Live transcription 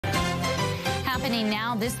Happening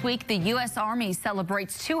now this week, the U.S. Army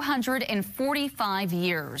celebrates 245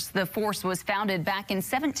 years. The force was founded back in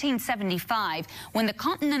 1775 when the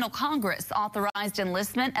Continental Congress authorized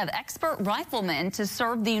enlistment of expert riflemen to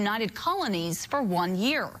serve the United Colonies for 1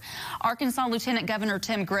 year. Arkansas Lieutenant Governor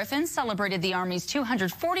Tim Griffin celebrated the Army's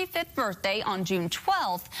 245th birthday on June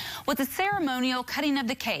 12th with a ceremonial cutting of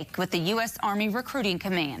the cake with the U.S. Army Recruiting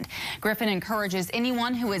Command. Griffin encourages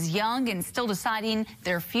anyone who is young and still deciding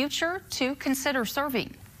their future to consider serving.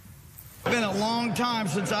 It's been a long time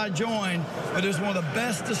since I joined, but it was one of the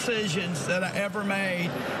best decisions that I ever made.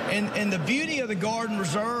 And the beauty of the Guard and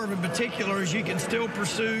Reserve in particular is you can still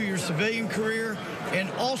pursue your civilian career and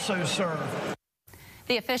also serve.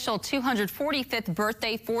 The official 245th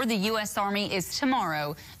birthday for the U.S. Army is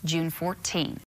tomorrow, June 14th.